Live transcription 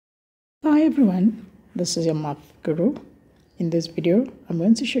Hi everyone, this is your math guru. In this video, I'm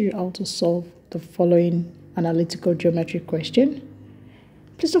going to show you how to solve the following analytical geometry question.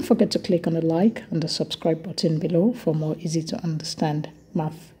 Please don't forget to click on the like and the subscribe button below for more easy to understand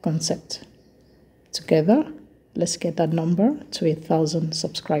math concept. Together, let's get that number to 1,000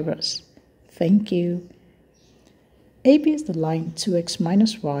 subscribers. Thank you. AB is the line 2x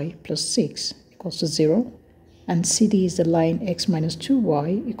minus y plus 6 equals to 0. And CD is the line x minus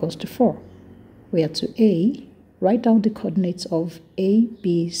 2y equals to 4. We are to A, write down the coordinates of A,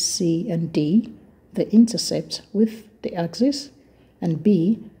 B, C, and D, the intercept with the axis, and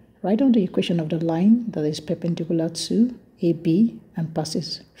B, write down the equation of the line that is perpendicular to AB and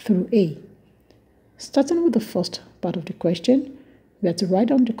passes through A. Starting with the first part of the question, we are to write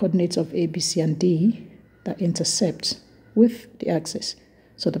down the coordinates of A, B, C, and D that intercept with the axis.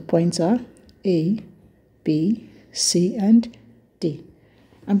 So the points are A, B, C, and D.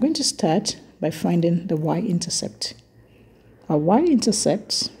 I'm going to start by finding the y-intercept. Our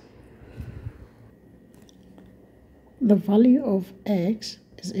y-intercept, the value of x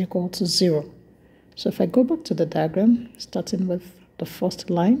is equal to 0. So if I go back to the diagram, starting with the first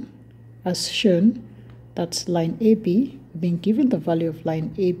line, as shown, that's line AB. We've been given the value of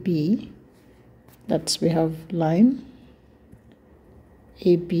line AB. We have line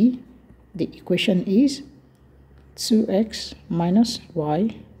AB. The equation is 2x minus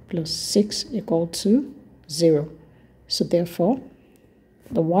y plus 6 equal to 0. So therefore,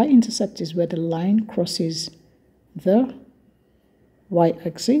 the y-intercept is where the line crosses the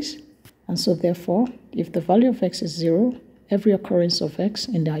y-axis. And so therefore, if the value of x is 0, every occurrence of x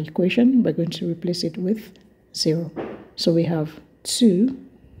in the equation, we're going to replace it with 0. So we have 2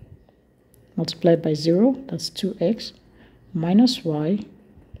 multiplied by 0, that's 2x, minus y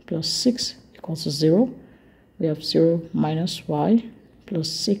plus 6 equals to 0. We have 0 minus y plus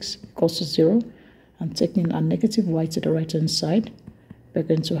 6 equals to 0. And taking a negative y to the right hand side, we're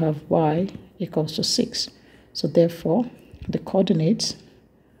going to have y equals to 6. So therefore, the coordinates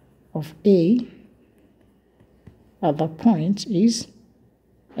of A at that point is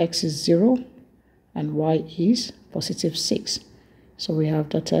x is 0 and y is positive 6. So we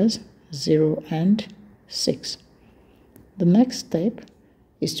have that as 0 and 6. The next step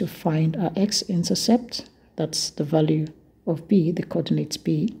is to find our x-intercept. That's the value of B, the coordinates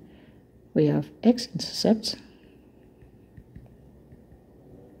B. We have x-intercept.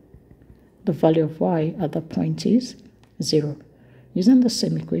 The value of y at that point is 0. Using the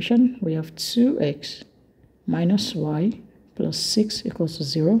same equation, we have 2x minus y plus 6 equals to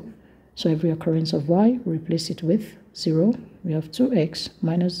 0. So every occurrence of y, we replace it with 0. We have 2x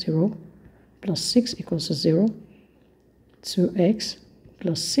minus 0 plus 6 equals to 0. 2x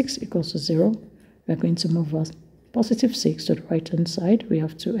plus 6 equals to 0. We're going to move our positive 6 to the right hand side. We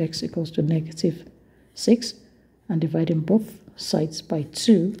have 2x equals to negative 6. And dividing both sides by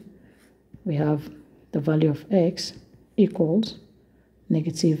 2, we have the value of x equals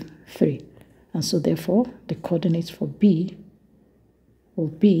negative 3. And so therefore, the coordinates for B will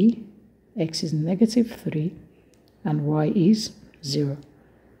be x is negative 3 and y is 0.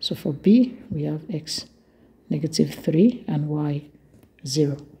 So for B, we have x negative 3 and y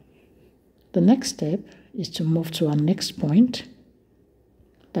 0. The next step is to move to our next point.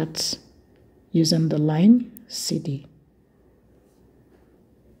 That's using the line CD.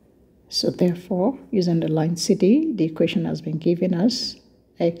 So therefore, using the line CD, the equation has been given us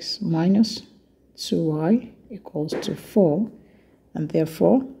x minus 2y equals to 4. And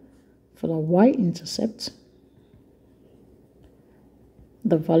therefore, for the y-intercept,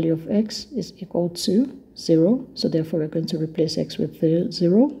 the value of x is equal to 0. So therefore, we're going to replace x with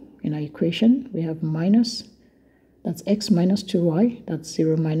 0 in our equation. We have minus, that's x minus 2y, that's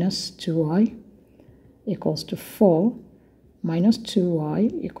 0 minus 2y equals to 4. Minus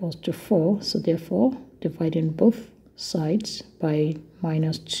 2y equals to 4. So therefore, dividing both sides by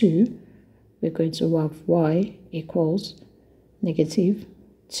minus 2, we're going to have y equals negative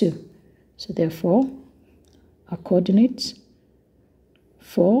 2. So therefore, our coordinates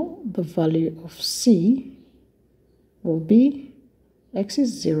for the value of C will be x is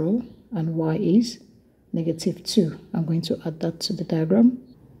 0 and y is negative 2. I'm going to add that to the diagram.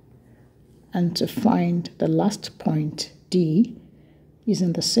 And to find the last point, D,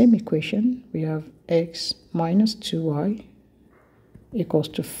 using the same equation, we have x minus 2y equals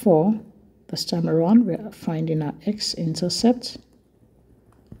to 4. This time around, we are finding our x-intercept.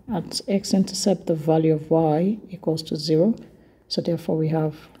 At x-intercept, the value of y equals to 0. So therefore, we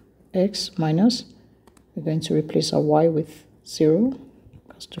have x minus, we're going to replace our y with 0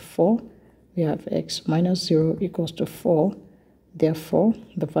 equals to 4. We have x minus 0 equals to 4. Therefore,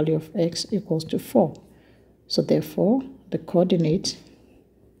 the value of x equals to 4. So therefore, the coordinate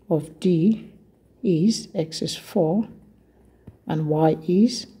of D is x is 4 and y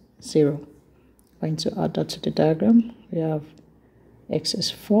is 0. I'm going to add that to the diagram. We have x is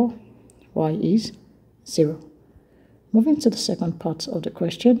 4, y is 0. Moving to the second part of the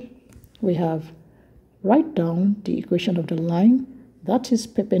question, we have write down the equation of the line that is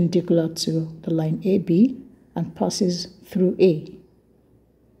perpendicular to the line AB and passes through A.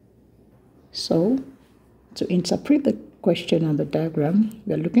 So, to interpret the question on the diagram,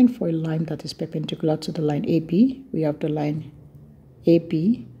 we are looking for a line that is perpendicular to the line AB. We have the line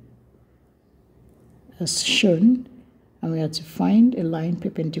AB as shown, and we have to find a line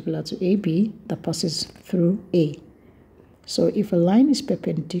perpendicular to AB that passes through A. So if a line is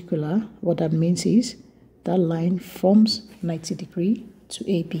perpendicular, what that means is that line forms 90 degrees to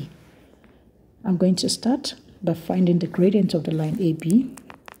AB. I'm going to start by finding the gradient of the line AB.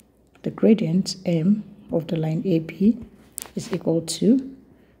 The gradient M of the line AB is equal to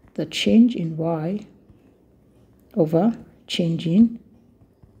the change in y over change in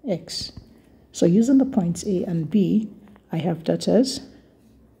x. So using the points A and B, I have that as,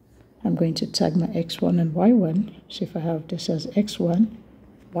 I'm going to tag my x1 and y1. So if I have this as x1,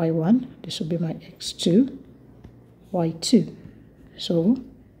 y1, this will be my x2, y2. So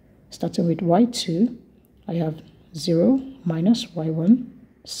starting with y2, I have 0 minus y1,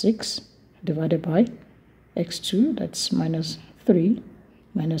 6 divided by x2, that's minus 3,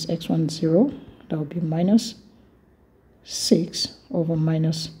 minus x1, 0, that will be minus 6 over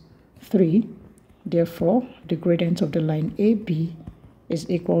minus 3. Therefore, the gradient of the line AB is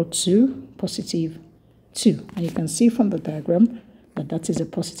equal to positive 2. And you can see from the diagram that that is a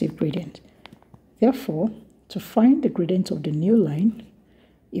positive gradient. Therefore, to find the gradient of the new line,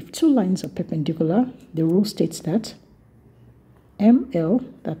 if two lines are perpendicular, the rule states that ML,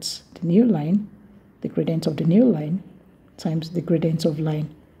 that's the new line, the gradient of the new line, times the gradient of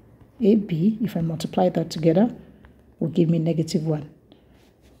line AB, if I multiply that together, will give me negative 1.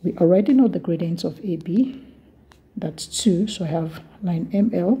 We already know the gradient of AB, that's 2, so I have line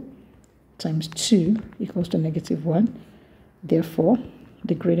ML times 2 equals to negative 1. Therefore,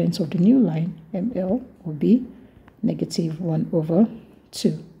 the gradient of the new line ML will be negative 1 over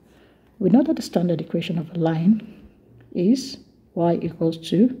 2. We know that the standard equation of a line is y equals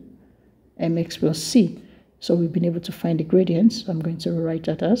to mx plus c. So we've been able to find the gradient. So I'm going to write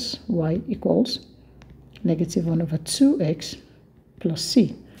that as y equals negative 1 over 2x plus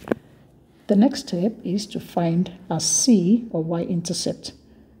c. The next step is to find a c or y-intercept.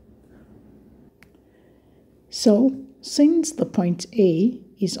 So since the point A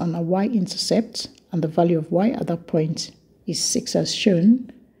is on a y-intercept and the value of y at that point is 6 as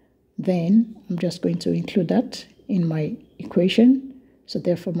shown, then I'm just going to include that in my equation. So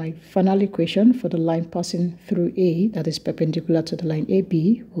therefore my final equation for the line passing through A that is perpendicular to the line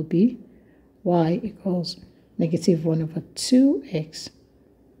AB will be y equals negative 1 over 2x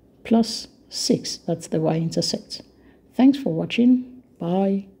plus 6. That's the y-intercept. Thanks for watching.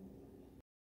 Bye.